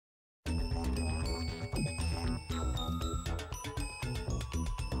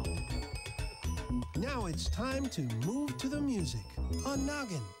Now it's time to move to the music on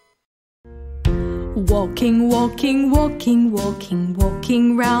Noggin. Walking, walking, walking, walking,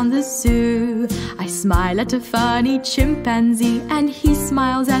 walking round the zoo. I smile at a funny chimpanzee and he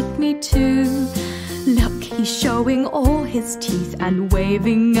smiles at me too. Look, he's showing all his teeth and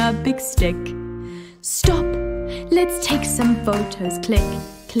waving a big stick. Stop, let's take some photos. Click,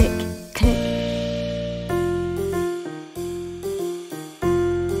 click, click.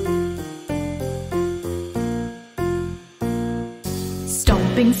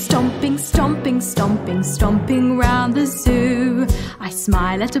 Stomping, stomping, stomping, stomping, stomping round the zoo. I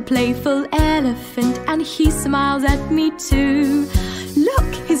smile at a playful elephant and he smiles at me too.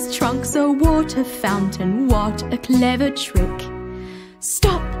 Look, his trunk's a water fountain, what a clever trick.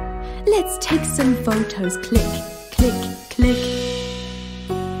 Stop, let's take some photos. Click, click, click.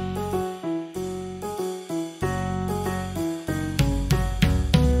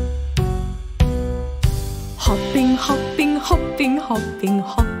 Hopping, hopping, hopping, hopping,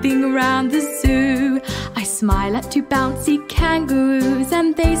 hopping around the zoo. I smile at two bouncy kangaroos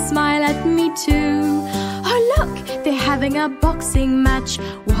and they smile at me too. Oh look, they're having a boxing match.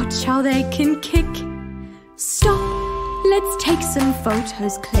 Watch how they can kick. Stop, let's take some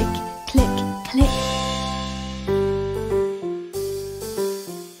photos. Click, click, click.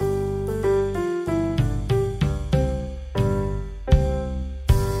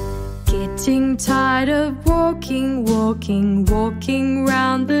 Getting tired of walking, walking, walking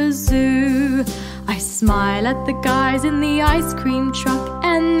round the zoo. I smile at the guys in the ice cream truck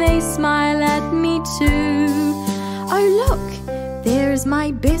and they smile at me too. Oh look, there's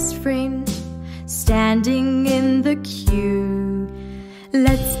my best friend standing in the queue.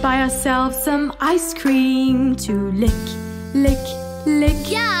 Let's buy ourselves some ice cream to lick, lick,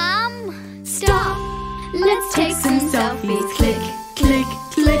 lick. Yum! Stop! Let's take some selfies. Click, click,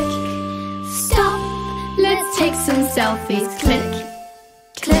 click. Stop! Let's take some selfies. Click,